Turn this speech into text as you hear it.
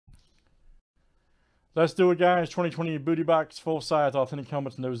Let's do it, guys. 2020 Booty Box, full size, authentic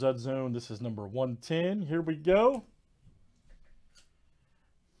helmets, no Zud Zone. This is number 110. Here we go.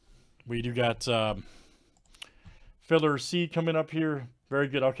 We do got filler C coming up here. Very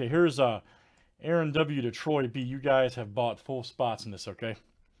good. Okay, here's Aaron W to Troy B. You guys have bought full spots in this, okay?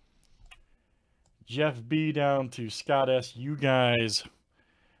 Jeff B down to Scott S. You guys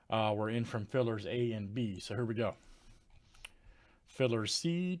were in from fillers A and B. So here we go. Filler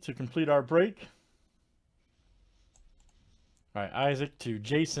C to complete our break. All right, Isaac to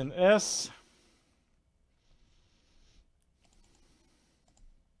Jason S.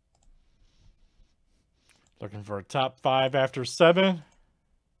 Looking for a top 5 after 7.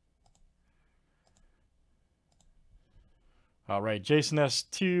 All right, Jason S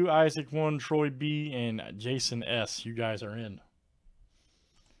 2, Isaac 1, Troy B, and Jason S. You guys are in.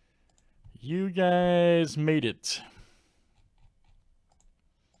 You guys made it.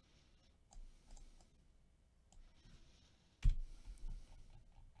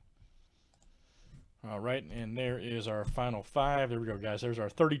 All right, and there is our final 5. There we go, guys. There's our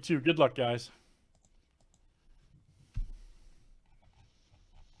 32. Good luck, guys.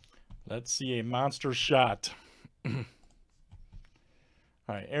 Let's see a monster shot. All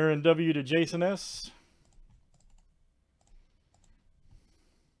right, Aaron W to Jason S.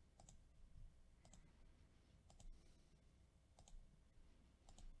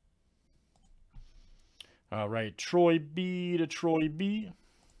 All right, Troy B to Troy B.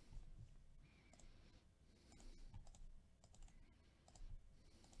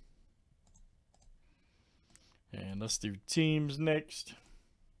 And let's do teams next.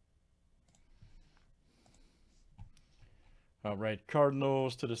 All right,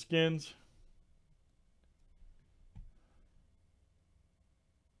 Cardinals to the Skins.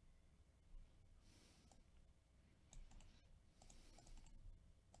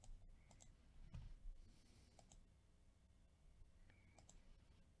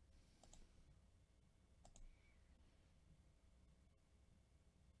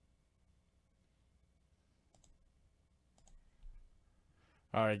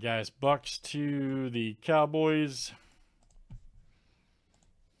 All right, guys, Bucks to the Cowboys.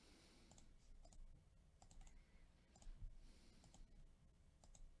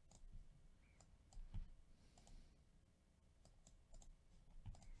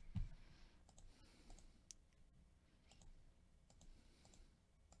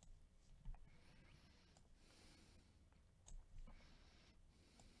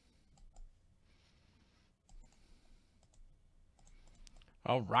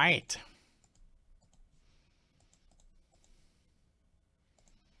 All right.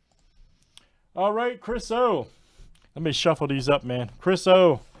 All right, Chris O. Let me shuffle these up, man. Chris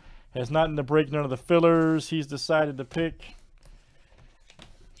O has not in the break, none of the fillers. He's decided to pick.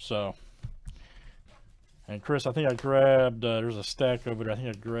 So, and Chris, I think I grabbed, there's a stack over there. I think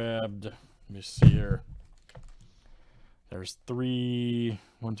I grabbed, let me see here. There's 3,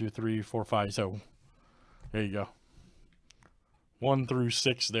 1, 2, 3, 4, 5. So, there you go. 1 through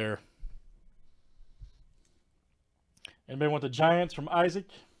 6 there. Anybody want the Giants from Isaac?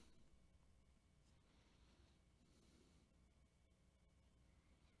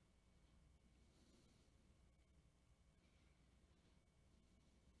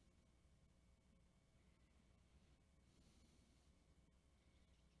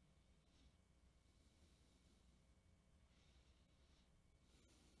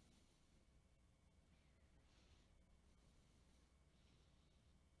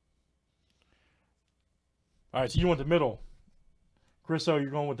 All right, so you want the middle. Chris O,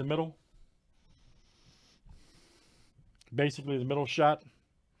 you're going with the middle? Basically the middle shot.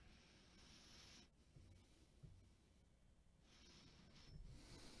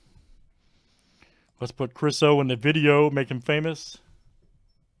 Let's put Chris O in the video, make him famous.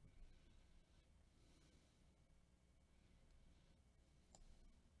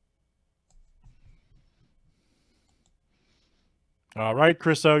 All right,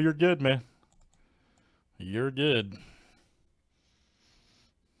 Chris O, you're good, man. You're good.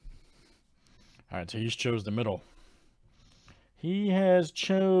 All right, so he's chose the middle. He has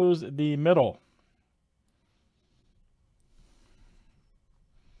chose the middle.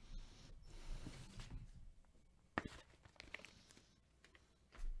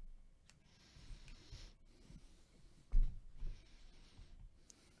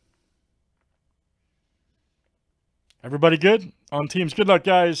 Everybody good? On teams, good luck,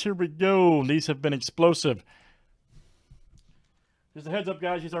 guys. Here we go. These have been explosive. Just a heads up,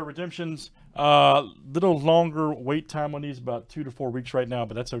 guys. These are redemptions. Little longer wait time on these, about 2 to 4 weeks right now,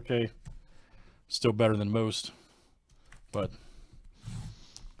 but that's okay. Still better than most. But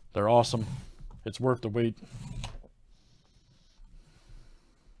they're awesome. it's worth the wait.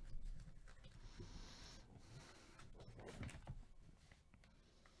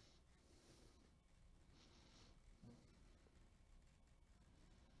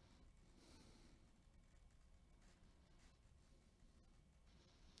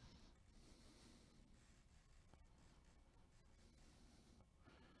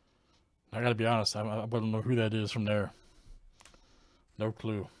 I gotta be honest, I wouldn't know who that is from there. No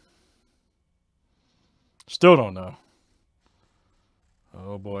clue. Still don't know.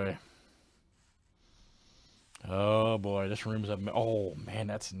 Oh boy. Oh boy, this room's up. Oh man,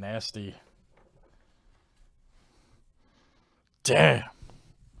 that's nasty. Damn.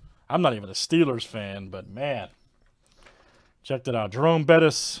 I'm not even a Steelers fan, but man. Check that out. Jerome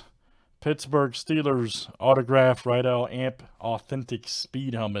Bettis, Pittsburgh Steelers autograph Rydell Amp Authentic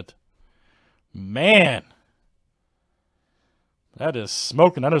Speed Helmet. Man. That is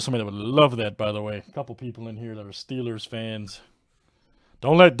smoking. I know somebody that would love that, by the way. A couple people in here that are Steelers fans.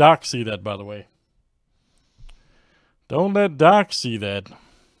 Don't let Doc see that, by the way. Don't let Doc see that.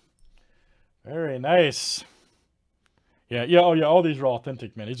 Very nice. Yeah, oh yeah, all these are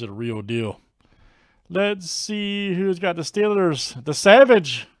authentic, man. These are the real deal. Let's see who's got the Steelers. The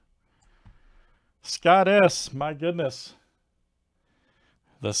Savage. Scott S. My goodness.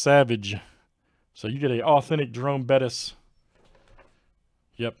 The Savage. So you get a authentic Jerome Bettis.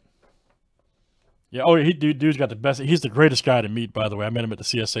 Yep. Yeah, oh, dude's got the best. He's the greatest guy to meet, by the way. I met him at the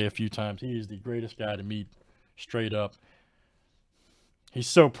CSA a few times. He is the greatest guy to meet, straight up. He's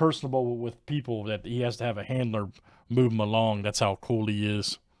so personable with people that he has to have a handler move him along. That's how cool he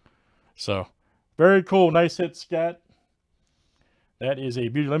is. So, very cool. Nice hit, Scott. That is a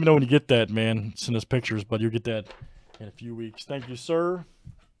beauty. Let me know when you get that, man. Send us pictures, but you'll get that in a few weeks. Thank you, sir.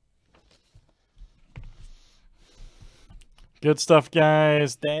 Good stuff,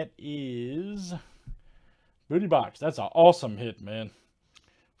 guys. That is Booty Box. That's an awesome hit, man.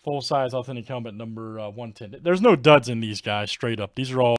 Full-size authentic helmet number 110. There's no duds in these guys, straight up. These are all